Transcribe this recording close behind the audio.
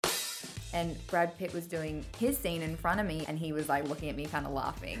and Brad Pitt was doing his scene in front of me, and he was like looking at me kind of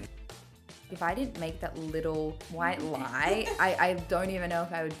laughing. If I didn't make that little white lie, I don't even know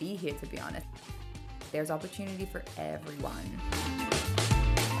if I would be here, to be honest. There's opportunity for everyone.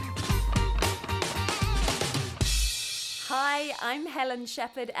 Hi, I'm Helen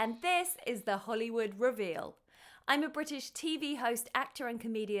Shepherd, and this is The Hollywood Reveal. I'm a British TV host, actor and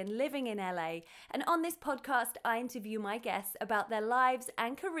comedian living in LA, and on this podcast I interview my guests about their lives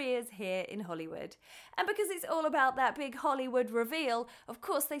and careers here in Hollywood. And because it's all about that big Hollywood reveal, of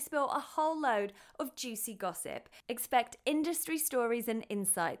course they spill a whole load of juicy gossip. Expect industry stories and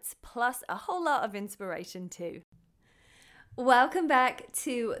insights, plus a whole lot of inspiration too. Welcome back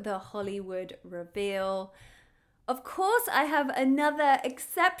to The Hollywood Reveal. Of course, I have another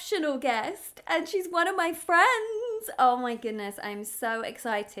exceptional guest, and she's one of my friends. Oh my goodness, I'm so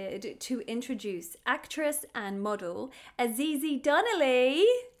excited to introduce actress and model Azizi Donnelly.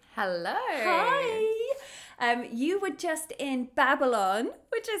 Hello. Hi. You were just in Babylon,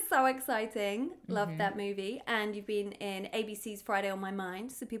 which is so exciting. Loved that movie. And you've been in ABC's Friday on My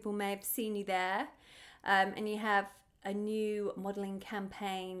Mind, so people may have seen you there. And you have a new modelling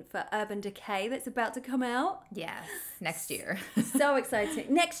campaign for Urban Decay that's about to come out. Yes, next year. So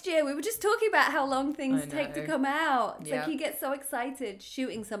exciting. Next year. We were just talking about how long things take to come out. It's like you get so excited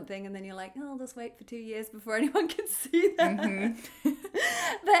shooting something and then you're like, oh, I'll just wait for 2 years before anyone can see that.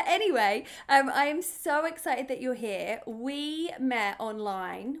 But anyway, I am so excited that you're here. We met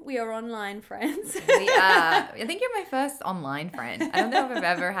online. We are online friends. We are. I think you're my first online friend. I don't know if I've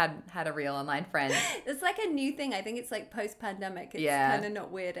ever had a real online friend. It's like a new thing. I think it's like post-pandemic. It's kind of not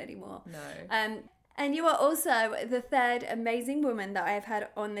weird anymore. No. And you are also the third amazing woman that I have had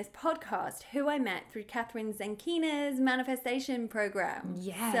on this podcast, who I met through Catherine Zenkina's manifestation program.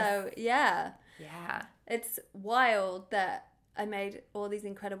 Yes. So, yeah. Yeah. It's wild that I made all these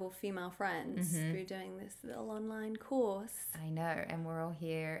incredible female friends through doing this little online course. I know. And we're all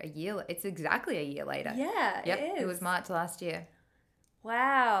here a year. It's exactly a year later. Yeah, yep, it is. It was March last year.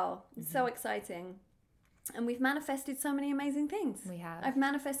 Wow. It's so exciting. And we've manifested so many amazing things. We have. I've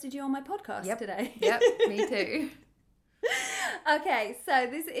manifested you on my podcast today. Yep, me too. Okay, so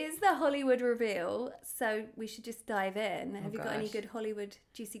this is the Hollywood Reveal. So we should just dive in. Have you got any good Hollywood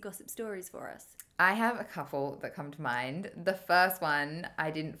juicy gossip stories for us? I have a couple that come to mind. The first one, I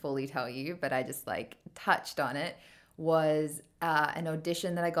didn't fully tell you, but I just touched on it, was an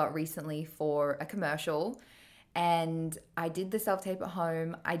audition that I got recently for a commercial. And I did the self-tape at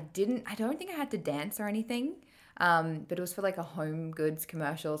home. I don't think I had to dance or anything, but it was for a home goods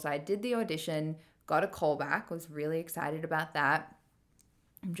commercial. So I did the audition, got a callback, was really excited about that.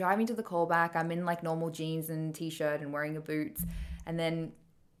 I'm driving to the callback. I'm in normal jeans and t-shirt and wearing a boots. And then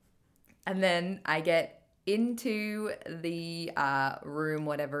I get into the room,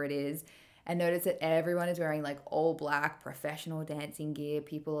 whatever it is, and notice that everyone is wearing all black professional dancing gear.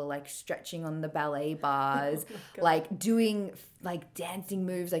 People are stretching on the ballet bars, doing dancing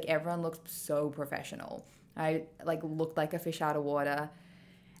moves. Everyone looks so professional. I looked like a fish out of water.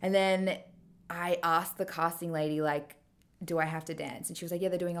 And then I asked the casting lady, do I have to dance? And she was like, yeah,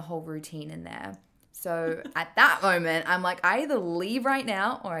 they're doing a whole routine in there. So at that moment, I'm I either leave right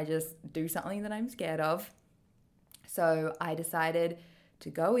now or I just do something that I'm scared of. So I decided to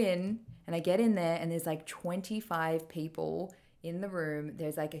go in, and I get in there and there's 25 people in the room.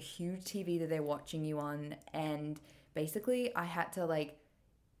 There's a huge TV that they're watching you on. And basically I had to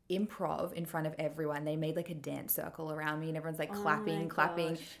improv in front of everyone. They made a dance circle around me and everyone's clapping.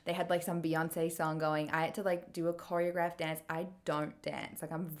 Gosh. They had some Beyonce song going. I had to do a choreographed dance. I don't dance.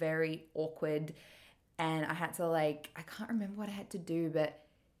 I'm very awkward. And I had to I can't remember what I had to do, but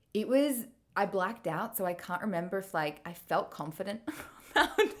I blacked out. So I can't remember if I felt confident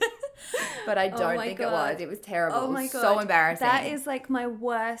about it. But I don't think it was. It was terrible. Oh my it was God. So embarrassing. That is my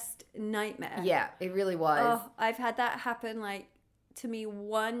worst nightmare. Yeah, it really was. Oh, I've had that happen to me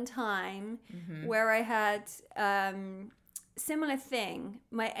one time where I had similar thing.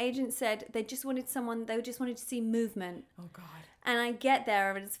 My agent said they just wanted to see movement. Oh God. And I get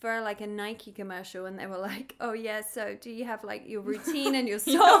there and it's for a Nike commercial and they were like, oh yeah, so do you have your routine and your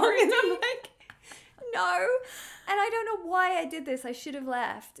song? And I'm like, no. And I don't know why I did this. I should have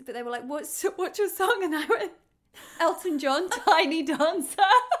left. But they were like, what's your song? And I went, Elton John, Tiny Dancer.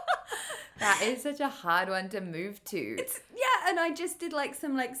 That is such a hard one to move to. And I just did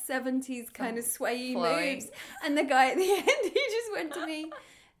some 70s kind of swayy flowing moves. And the guy at the end, he just went to me,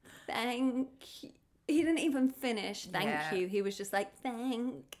 thank you. He didn't even finish, thank you. He was just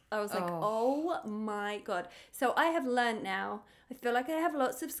thank. I was oh my God. So I have learned now. I feel like I have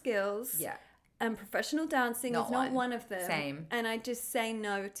lots of skills. Yeah. And professional dancing is not one of them. Same. And I just say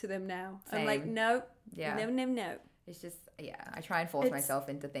no to them now. Same. I'm like, no, Yeah. no. It's just, I try and force myself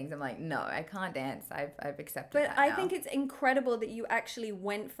into things. I'm like, no, I can't dance. I've accepted that But I now. think it's incredible that you actually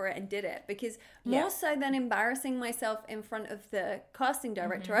went for it and did it, because more so than embarrassing myself in front of the casting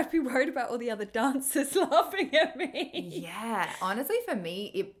director, I'd be worried about all the other dancers laughing at me. Yeah. Honestly, for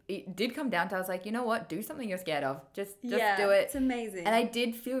me, it did come down to, I was like, you know what? Do something you're scared of. Just do it. It's amazing. And I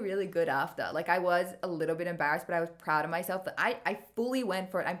did feel really good after. Like, I was a little bit embarrassed, but I was proud of myself that I fully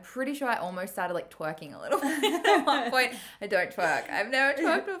went for it. I'm pretty sure I almost started like twerking a little bit at one point. I don't twerk. I've never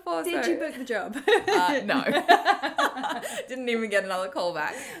twerked before. Did you book the job? No. Didn't even get another call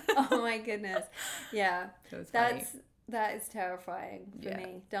back. Oh my goodness. Yeah. It was funny. That is terrifying for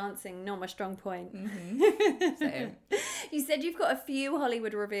me. Dancing, not my strong point. Mm-hmm. Same. You said you've got a few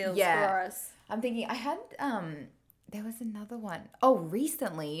Hollywood reveals for us. I'm thinking I had, there was another one. Oh,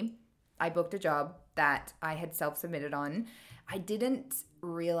 recently I booked a job that I had self-submitted on. I didn't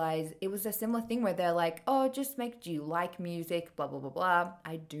realize it was a similar thing where they're like, oh, just do you like music, blah, blah, blah, blah.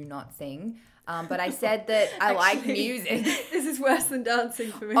 I do not sing. But I said that I like music. This is worse than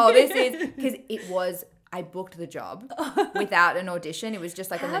dancing for me. Oh, this is, because I booked the job without an audition. It was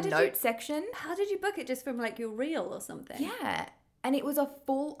just like on the notes section. How did you book it? Just from like your reel or something? Yeah. And it was a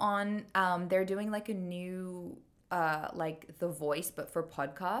full on, they're doing like a new, like The Voice, but for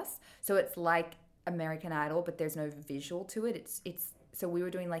podcasts. So it's like American Idol, but there's no visual to it. It's so we were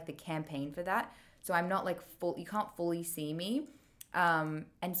doing like the campaign for that. So I'm not like you can't fully see me. And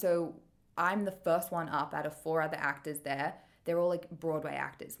so I'm the first one up out of 4 other actors there. They're all like Broadway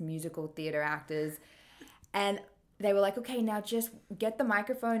actors, musical theater actors. And they were like, okay, now just get the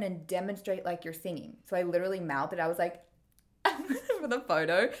microphone and demonstrate like you're singing. So I literally mouthed it. I was like, for the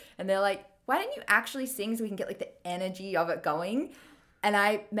photo. And they're like, why don't you actually sing so we can get like the energy of it going? And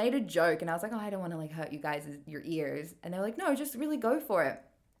I made a joke and I was like, oh, I don't want to like hurt you guys' your ears. And they're like, no, just really go for it.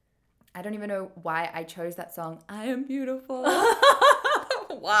 I don't even know why I chose that song, I Am Beautiful.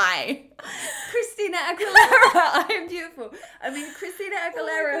 Why? Christina Aguilera, I Am Beautiful. I mean, Christina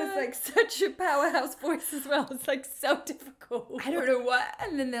Aguilera has like such a powerhouse voice as well. It's like so difficult. I don't know what.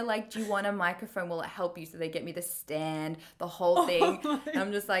 And then they're like, do you want a microphone? Will it help you? So they get me the stand, the whole thing. And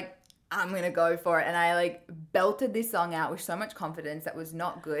I'm just like, I'm going to go for it. And I like belted this song out with so much confidence that was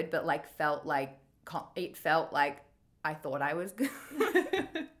not good, but like it felt like I thought I was good.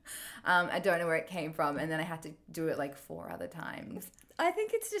 I don't know where it came from. And then I had to do it like 4 other times. I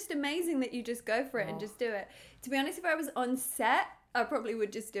think it's just amazing that you just go for it and just do it. To be honest, if I was on set, I probably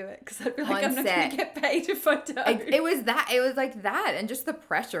would just do it because I'd be like, I'm not going to get paid if I don't. It was like that. And just the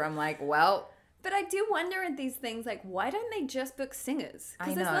pressure. I'm like, well. But I do wonder at these things, like, why don't they just book singers?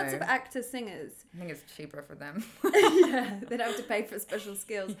 Because there's lots of actor-singers. I think it's cheaper for them. Yeah, they don't have to pay for special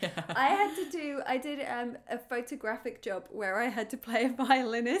skills. Yeah. I did a photographic job where I had to play a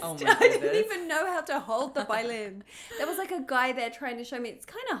violinist. Oh my I didn't even know how to hold the violin. There was like a guy there trying to show me. It's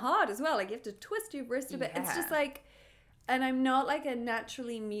kind of hard as well. Like you have to twist your wrist a bit. It's just like, and I'm not like a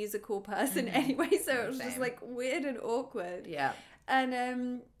naturally musical person anyway, so it was just like weird and awkward. Yeah.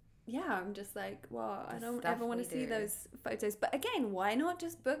 And yeah, I'm just like, well, I don't ever want to see those photos. But again, why not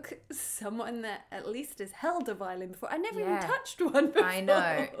just book someone that at least has held a violin before? I never even touched one before. I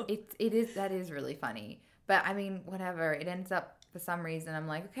know. That is really funny. But I mean, whatever. It ends up, for some reason, I'm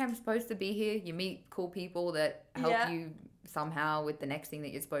like, okay, I'm supposed to be here. You meet cool people that help you somehow with the next thing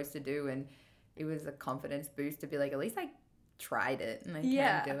that you're supposed to do. And it was a confidence boost to be like, at least I tried it and I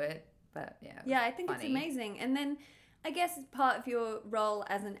can do it. But yeah, I think it's amazing. And then I guess as part of your role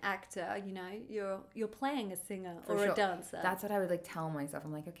as an actor, you know, you're playing a singer or a dancer. That's what I would like tell myself.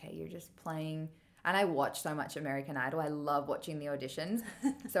 I'm like, okay, you're just playing. And I watch so much American Idol. I love watching the auditions.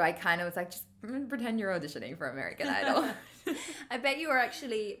 So I kind of was like, just pretend you're auditioning for American Idol. I bet you are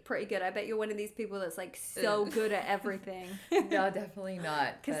actually pretty good. I bet you're one of these people that's like so good at everything. No, definitely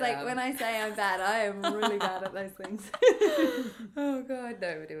not. Because like when I say I'm bad, I am really bad at those things. Oh God,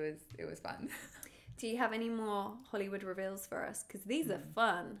 no, but it was fun. Do you have any more Hollywood reveals for us? Because these are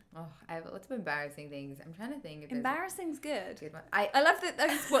fun. Oh, I have lots of embarrassing things. I'm trying to think. If Embarrassing's good. I love that.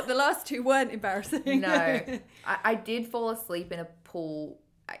 That's what the last 2 weren't embarrassing. No, I did fall asleep in a pool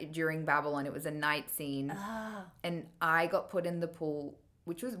during Babylon. It was a night scene, and I got put in the pool,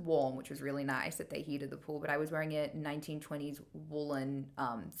 which was warm, which was really nice that they heated the pool. But I was wearing a 1920s woolen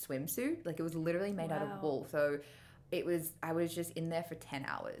swimsuit. Like it was literally made out of wool. So I was just in there for 10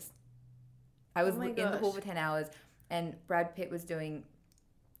 hours. I was in the pool for 10 hours, and Brad Pitt was doing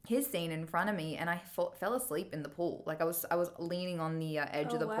his scene in front of me, and I fell asleep in the pool. Like I was leaning on the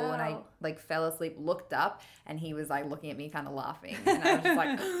edge of the pool, and I like fell asleep, looked up, and he was like looking at me kind of laughing, and I was just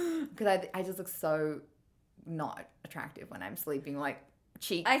like, because I just look so not attractive when I'm sleeping, like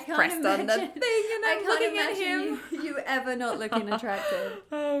cheeks pressed on the thing, and I'm looking at him. You ever not looking attractive.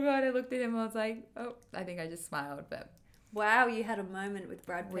 Oh God, I looked at him, I was like, oh, I think I just smiled, but wow, you had a moment with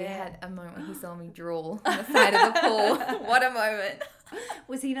Brad Pitt. we had a moment when he saw me drool on the side of the pool. What a moment.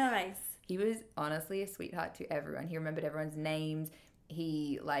 Was he nice? He was honestly a sweetheart to everyone. He remembered everyone's names.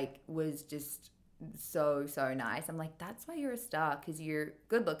 He like was just so nice. I'm like, that's why you're a star, because you're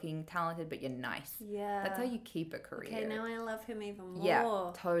good looking, talented, but you're nice. Yeah. That's how you keep a career. Okay, now I love him even more.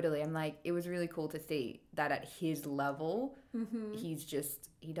 Yeah, totally. I'm like, it was really cool to see that at his level,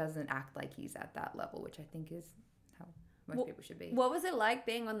 he doesn't act like he's at that level, which I think is how most people should be. What was it like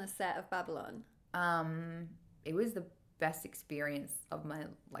being on the set of Babylon? It was the best experience of my,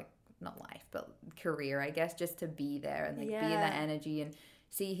 like, not life, but career, I guess, just to be there and like be in that energy and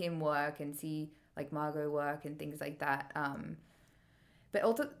see him work and see like Margot work and things like that. But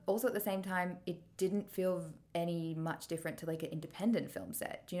also at the same time, it didn't feel any much different to like an independent film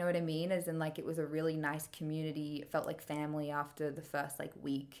set. Do you know what I mean? As in like, it was a really nice community. It felt like family after the first like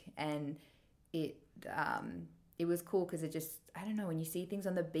week. And it was cool because it just, I don't know, when you see things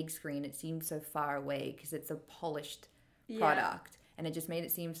on the big screen, it seems so far away because it's a polished product. And it just made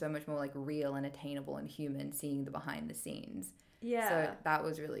it seem so much more like real and attainable and human, seeing the behind the scenes. Yeah. So that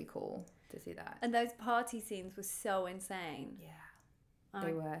was really cool to see that. And those party scenes were so insane. Yeah.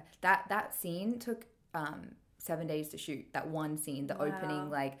 They were. That scene took 7 days to shoot. That one scene, the opening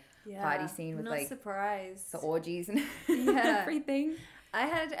like party scene with like surprised. The orgies and everything. I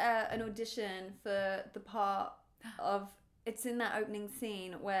had an audition for the part of, it's in that opening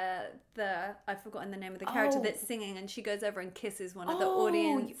scene where I've forgotten the name of the character that's singing, and she goes over and kisses one of the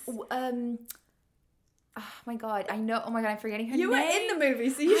audience. Oh my God, I know. Oh my God, I'm forgetting her name. You were in the movie,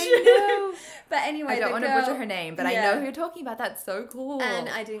 so you should know. But anyway, I don't want to butcher her name, but I know who you're talking about. That's so cool. And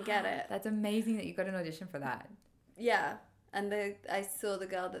I didn't get it. That's amazing that you got an audition for that. Yeah. And I saw the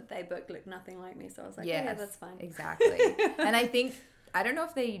girl that they booked looked nothing like me, so I was like, yeah, that's fine. Exactly. And I don't know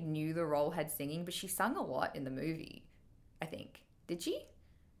if they knew the role had singing, but she sung a lot in the movie, I think. Did she?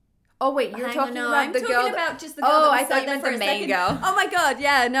 Oh wait, you're talking about the girl. I'm talking about just the girl. Oh, I thought you meant the main girl. Oh my God,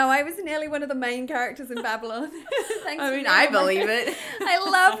 yeah, no, I was nearly one of the main characters in Babylon. Thanks. I mean, I believe it. I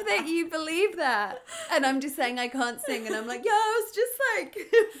love that you believe that, and I'm just saying I can't sing, and I'm like, yeah, I was just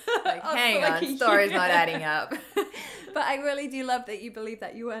like hang on, story's not adding up. But I really do love that you believe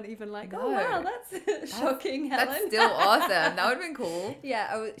that. You weren't even like, oh wow, that's shocking, Helen. That's still awesome. That would have been cool.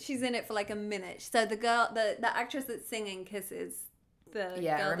 Yeah, she's in it for like a minute. So the girl, the actress that's singing kisses the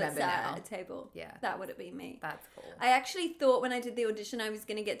girl that sat at a table. Yeah. That would have been me. That's cool. I actually thought when I did the audition I was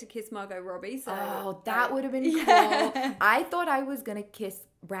going to get to kiss Margot Robbie. So that would have been cool. I thought I was going to kiss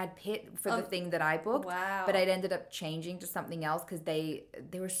Brad Pitt for the thing that I booked. Wow. But I'd ended up changing to something else because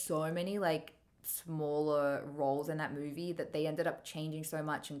there were so many like smaller roles in that movie that they ended up changing so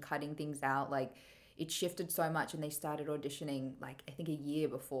much and cutting things out. Like it shifted so much, and they started auditioning like I think a year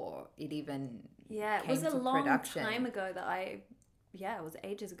before it even it was a long time ago that it was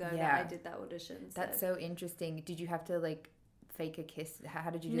ages ago that I did that audition. So. That's so interesting. Did you have to like fake a kiss? How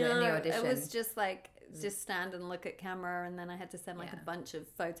did you do that in the audition? It was just like just stand and look at camera, and then I had to send like a bunch of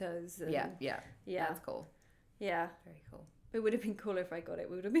photos. And, yeah. That's cool. Yeah. Very cool. It would have been cool if I got it.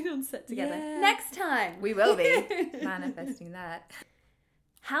 We would have been on set together. Yeah. Next time. We will be manifesting that.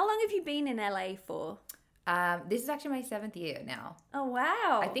 How long have you been in LA for? This is actually my 7th year now. Oh,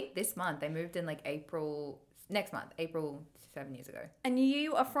 wow. I think this month. I moved in like next month, April 7 years ago. And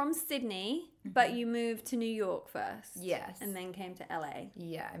you are from Sydney, but you moved to New York first. Yes. And then came to LA.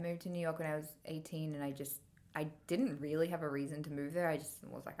 Yeah, I moved to New York when I was 18, and I didn't really have a reason to move there. I just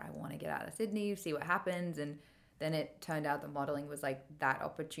was like, I want to get out of Sydney, see what happens. And then it turned out that modeling was like that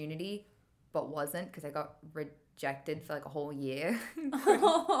opportunity, but wasn't, because I got rejected for like a whole year.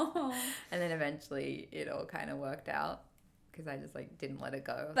 And then eventually it all kind of worked out, because I just like didn't let it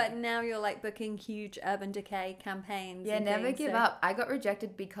go. But now you're like booking huge Urban Decay campaigns. Yeah, never give up. I got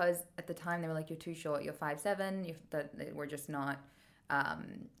rejected because at the time they were like, you're too short, you're 5'7", we're just not.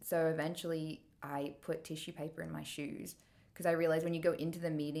 So eventually I put tissue paper in my shoes, because I realized when you go into the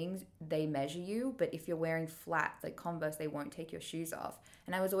meetings, they measure you, but if you're wearing flats like Converse, they won't take your shoes off.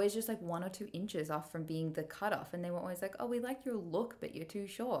 And I was always just like 1 or 2 inches off from being the cutoff, and they were always like, oh, we like your look, but you're too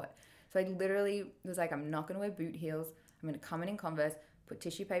short. So I literally was like, I'm not going to wear boot heels. I'm going to come in Converse, put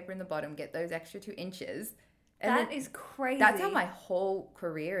tissue paper in the bottom, get those extra 2 inches. And that is crazy. That's how my whole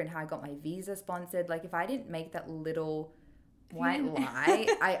career and how I got my visa sponsored. Like if I didn't make that little white lie.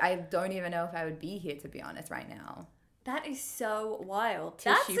 I don't even know if I would be here, to be honest, right now. That is so wild.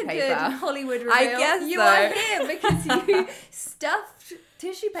 Tissue That's a paper. good Hollywood reveal. I guess you so. are here because you stuffed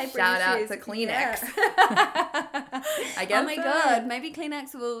tissue paper Shout in out your shoes. to Kleenex. Yeah. I guess Oh my so. God. Maybe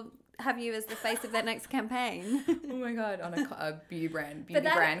Kleenex will have you as the face of their next campaign. Oh my God, on a beauty brand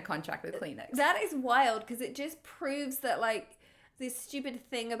contract with Kleenex. That is wild because it just proves that like this stupid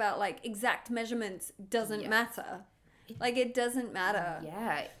thing about like exact measurements doesn't matter. Like it doesn't matter.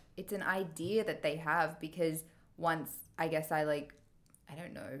 Yeah, it's an idea that they have because once, I guess I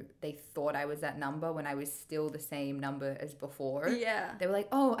don't know, they thought I was that number when I was still the same number as before. Yeah. They were like,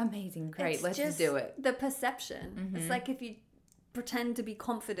 oh, amazing, great, let's just do it. The perception. Mm-hmm. It's like if you pretend to be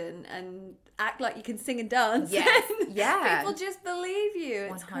confident and act like you can sing and dance. Yes. Yeah. People just believe you.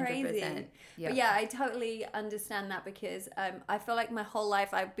 It's 100%. crazy. Yep. But yeah, I totally understand that because I feel like my whole life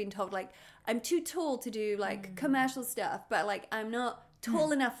I've been told like I'm too tall to do like commercial stuff, but like I'm not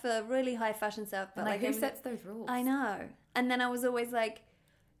tall enough for really high fashion stuff. But like who sets those rules? I know. And then I was always like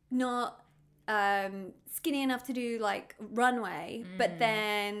not skinny enough to do like runway, but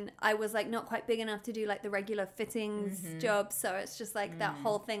then I was like not quite big enough to do like the regular fittings job. So it's just like that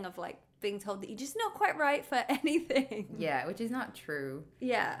whole thing of like being told that you're just not quite right for anything. Yeah, which is not true.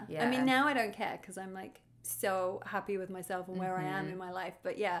 Yeah. I mean, now I don't care because I'm like so happy with myself and where I am in my life.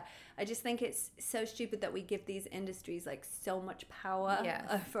 But yeah, I just think it's so stupid that we give these industries like so much power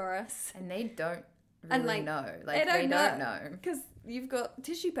over us. And they don't really And like, know. they Like don't know. Because you've got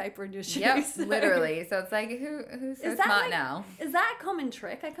tissue paper in your shoes. Yep, literally. So it's like, who's so smart now? Is that a common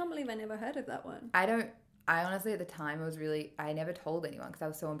trick? I can't believe I never heard of that one. I honestly, at the time, I never told anyone because I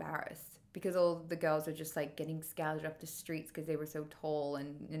was so embarrassed. Because all the girls were just like getting scoured up the streets because they were so tall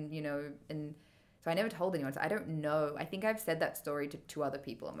and you know, and so I never told anyone. So I don't know. I think I've said that story to 2 other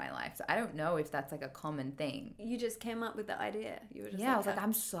people in my life. So I don't know if that's like a common thing. You just came up with the idea. You were just I was like,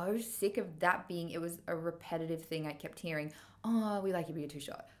 I'm so sick of that it was a repetitive thing I kept hearing. Oh, we like you, but you're too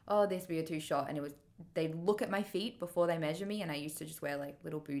short. Oh, this, but you're too short. And it was, they'd look at my feet before they measure me. And I used to just wear like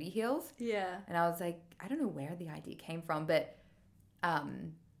little booty heels. Yeah. And I was like, I don't know where the idea came from, but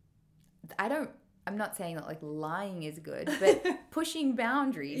I'm not saying that like lying is good, but pushing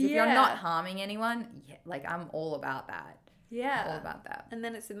boundaries. If you're not harming anyone, like I'm all about that. Yeah. All about that. And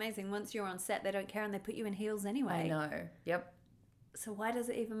then it's amazing. Once you're on set, they don't care and they put you in heels anyway. I know. Yep. So why does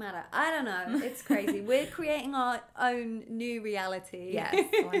it even matter? I don't know. It's crazy. We're creating our own new reality. Yes,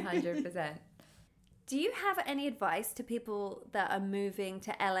 100%. Do you have any advice to people that are moving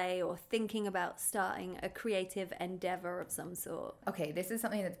to LA or thinking about starting a creative endeavor of some sort? Okay, this is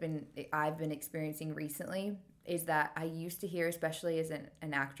something I've been experiencing recently, is that I used to hear, especially as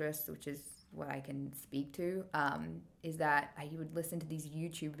an actress, which is what I can speak to, is that you would listen to these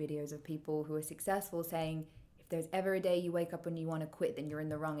YouTube videos of people who are successful saying, if there's ever a day you wake up and you want to quit, then you're in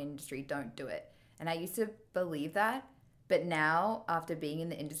the wrong industry, don't do it. And I used to believe that. But now, after being in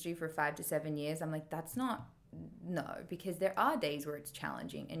the industry for 5 to 7 years, I'm like, no, because there are days where it's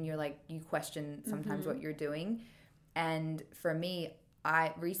challenging and you're like, you question sometimes what you're doing. And for me,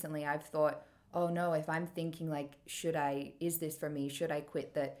 I've thought, oh no, if I'm thinking like, is this for me? Should I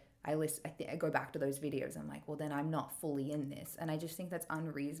quit? That I go back to those videos. I'm like, well, then I'm not fully in this. And I just think that's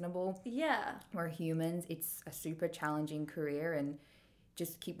unreasonable. Yeah. We're humans. It's a super challenging career, and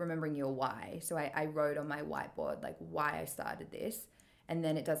just keep remembering your why. So I wrote on my whiteboard like why I started this. And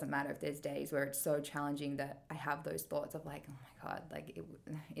then it doesn't matter if there's days where it's so challenging that I have those thoughts of like, oh my God, like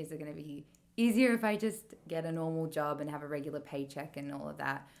is it going to be easier if I just get a normal job and have a regular paycheck and all of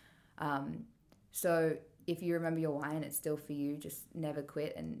that? So if you remember your why and it's still for you, just never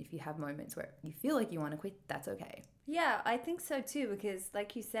quit. And if you have moments where you feel like you want to quit, that's okay. Yeah, I think so too, because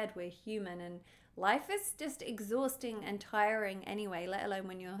like you said, we're human and life is just exhausting and tiring anyway, let alone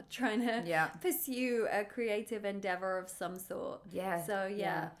when you're trying to pursue a creative endeavor of some sort. Yeah. So,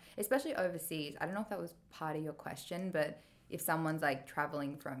 yeah. Especially overseas. I don't know if that was part of your question, but if someone's like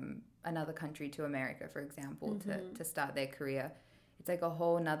traveling from another country to America, for example, to start their career, it's like a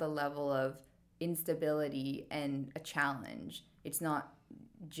whole nother level of instability and a challenge. It's not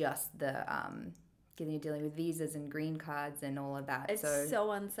just the you're dealing with visas and green cards and all of that. It's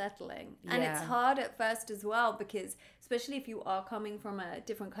so unsettling. And it's hard at first as well, because especially if you are coming from a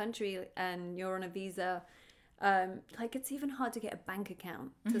different country and you're on a visa, like it's even hard to get a bank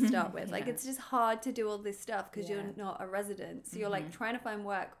account to start with. Like it's just hard to do all this stuff because you're not a resident. So you're like trying to find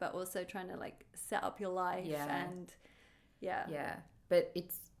work, but also trying to like set up your life and but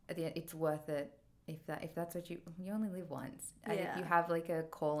it's worth it if that's what you only live once. If you have like a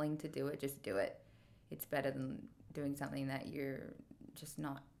calling to do it, just do it. It's better than doing something that you're just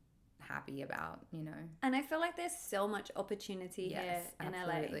not happy about, you know. And I feel like there's so much opportunity here in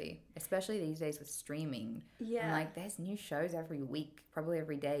absolutely. LA. Especially these days with streaming. Yeah. And like there's new shows every week, probably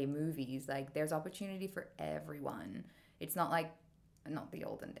every day, movies. Like there's opportunity for everyone. It's not like, not the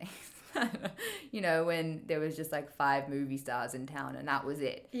olden days, you know, when there was just like 5 movie stars in town and that was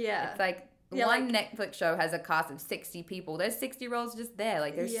it. Yeah. It's like one Netflix show has a cast of 60 people. There's 60 roles just there.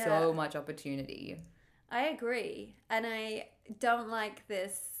 Like there's so much opportunity. I agree. And I don't like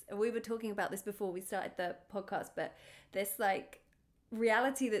this. We were talking about this before we started the podcast, but this like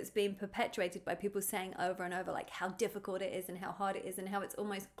reality that's being perpetuated by people saying over and over like how difficult it is and how hard it is and how it's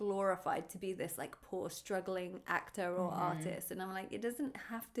almost glorified to be this like poor struggling actor or artist. And I'm like, it doesn't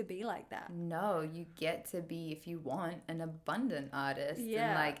have to be like that. No, you get to be, if you want, an abundant artist.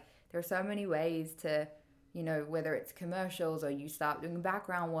 And like there are so many ways to, you know, whether it's commercials or you start doing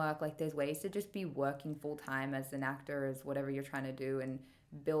background work, like there's ways to just be working full time as an actor, as whatever you're trying to do, and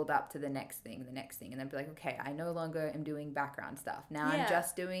build up to the next thing, and then be like, okay, I no longer am doing background stuff. Now I'm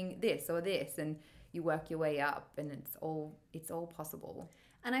just doing this or this, and you work your way up, and it's all possible.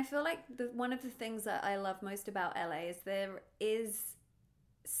 And I feel like one of the things that I love most about LA is there is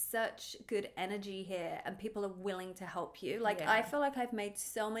such good energy here and people are willing to help you. Like I feel like I've made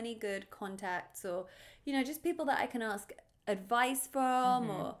so many good contacts, or you know, just people that I can ask advice from,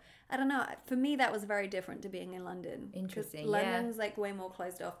 or I don't know, for me that was very different to being in London. Interesting. London's like way more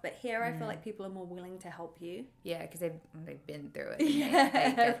closed off, but here I feel like people are more willing to help you. Yeah, because they've been through it. They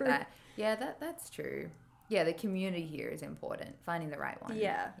get that. Yeah, that's true. Yeah, the community here is important. Finding the right one.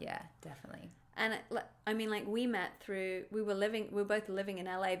 Yeah, definitely. And I mean, like we met through, we were both living in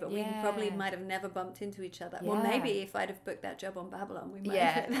LA, but we probably might have never bumped into each other. Yeah. Well, maybe if I'd have booked that job on Babylon, we might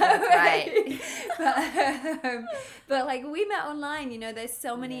have. That's right. but like we met online, you know, there's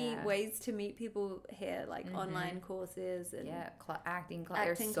so many ways to meet people here, like online courses and acting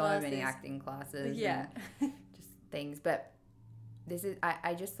classes. There's so many acting classes. Yeah. And just things. But this is,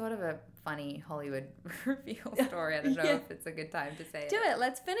 I just thought of a funny Hollywood reveal story. I don't know if it's a good time to say it. Do it.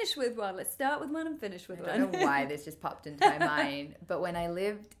 Let's finish with one. Let's start with one and finish with one. I don't know why this just popped into my mind. But when I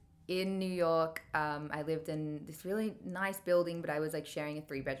lived in New York, I lived in this really nice building, but I was like sharing a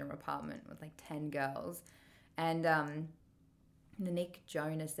 3-bedroom apartment with like 10 girls. And Nick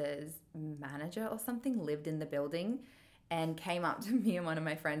Jonas's manager or something lived in the building and came up to me and one of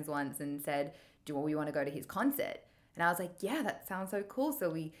my friends once and said, do we want to go to his concert? And I was like, yeah, that sounds so cool. So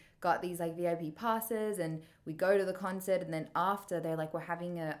we got these like VIP passes and we go to the concert, and then after they're like, we're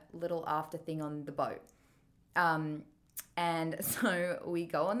having a little after thing on the boat. And so we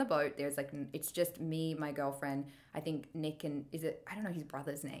go on the boat. There's like, it's just me, my girlfriend, I think Nick, and I don't know his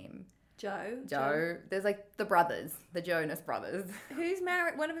brother's name. Joe. There's like the brothers, the Jonas brothers. Who's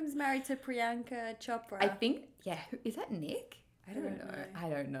married? One of them's married to Priyanka Chopra. I think, is that Nick? I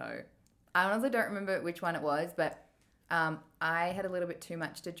don't know. I honestly don't remember which one it was, but I had a little bit too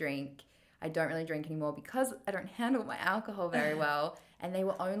much to drink. I don't really drink anymore because I don't handle my alcohol very well. And they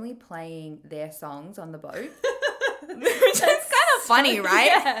were only playing their songs on the boat. Which is kind of funny, right?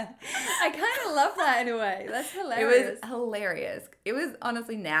 Yeah. I kind of love that in a way. That's hilarious. It was hilarious. It was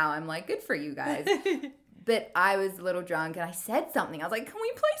honestly, now I'm like, good for you guys. But I was a little drunk and I said something. I was like, can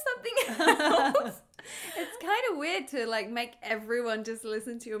we play something else? It's kind of weird to like make everyone just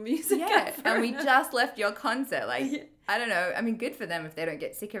listen to your music. Yeah, and we just left your concert. Like, I don't know. I mean, good for them if they don't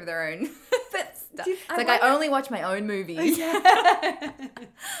get sick of their own stuff. It's like I only watch my own movies. Yeah.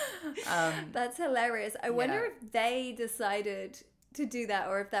 That's hilarious. I wonder if they decided to do that,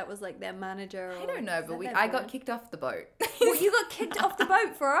 or if that was like their manager. I don't know, but I got kicked off the boat. Well, you got kicked off the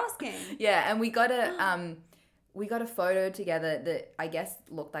boat for asking. Yeah, and we got a photo together that I guess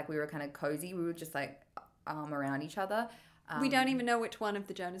looked like we were kind of cozy. We were just like arm around each other. We don't even know which one of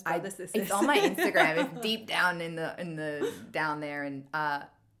the Jonas brothers this is. It's on my Instagram. It's deep down in the down there, and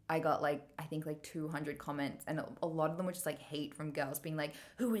I got like, I think like 200 comments, and a lot of them were just like hate from girls being like,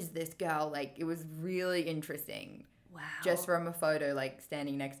 who is this girl? Like, it was really interesting. Wow. Just from a photo, like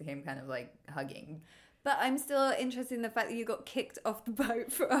standing next to him, kind of like hugging. But I'm still interested in the fact that you got kicked off the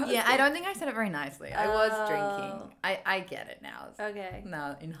boat for asking. Yeah, I don't think I said it very nicely. I was drinking. I get it now. Okay.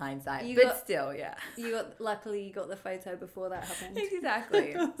 No, in hindsight. Still, yeah. Luckily you got the photo before that happened.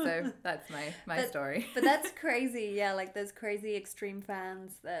 Exactly. So that's my story. But that's crazy. Yeah, like there's crazy extreme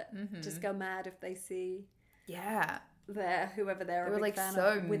fans that just go mad if they see whoever they're a big like fan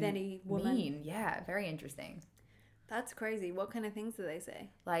so of with any woman. Mean. Yeah, very interesting. That's crazy. What kind of things do they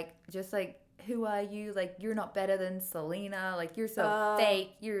say? Like, just like, who are you? Like, you're not better than Selena. Like, you're so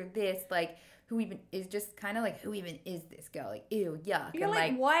fake. You're this. Like, who even is just kind of like, who even is this girl? Like, ew, yuck. You're and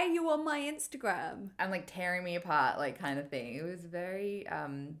like, why are you on my Instagram? And like tearing me apart, like kind of thing. It was very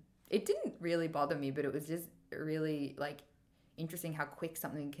it didn't really bother me, but it was just really like interesting how quick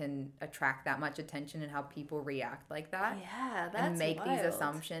something can attract that much attention and how people react like that. Yeah, that's and make wild. these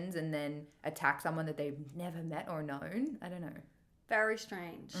assumptions and then attack someone that they've never met or known. I don't know. Very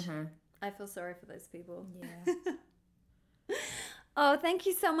strange. I feel sorry for those people. Yeah. Oh, thank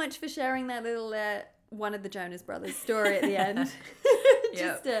you so much for sharing that little one of the Jonas Brothers story at the end.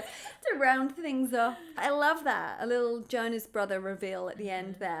 Just to round things off. I love that. A little Jonas Brother reveal at the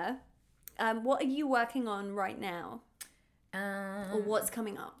end there. What are you working on right now? Or what's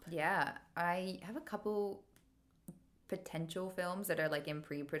coming up? Yeah, I have a couple potential films that are like in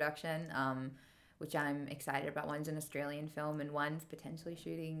pre-production, which I'm excited about. One's an Australian film and one's potentially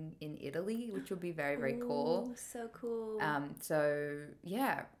shooting in Italy, which will be very, very cool. So cool. So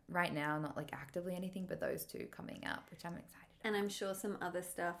yeah, right now not like actively anything, but those two coming up, which I'm excited. And I'm sure some other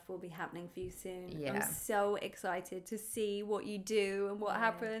stuff will be happening for you soon. Yeah. I'm so excited to see what you do and what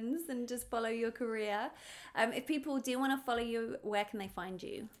happens and just follow your career. If people do want to follow you, where can they find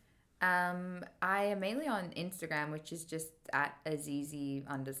you? I am mainly on Instagram, which is just at Azizi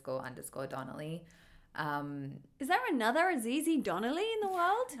 _ Donnelly. Is there another Azizi Donnelly in the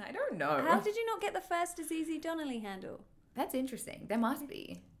world? I don't know. How did you not get the first Azizi Donnelly handle? That's interesting. There must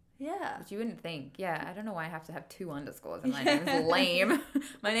be. Yeah. But you wouldn't think. Yeah, I don't know why I have to have 2 underscores and my name's lame.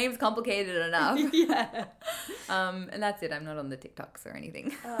 My name's complicated enough. Yeah. And that's it. I'm not on the TikToks or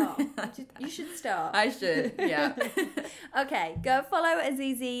anything. Oh, you should start. I should, yeah. Okay, go follow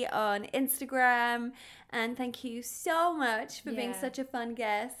Azizi on Instagram. And thank you so much for being such a fun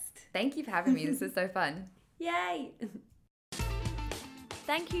guest. Thank you for having me. This was so fun. Yay.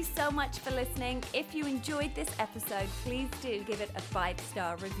 Thank you so much for listening. If you enjoyed this episode, please do give it a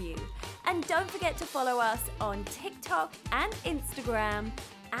 5-star review. And don't forget to follow us on TikTok and Instagram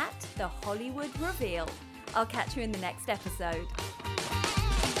at The Hollywood Reveal. I'll catch you in the next episode.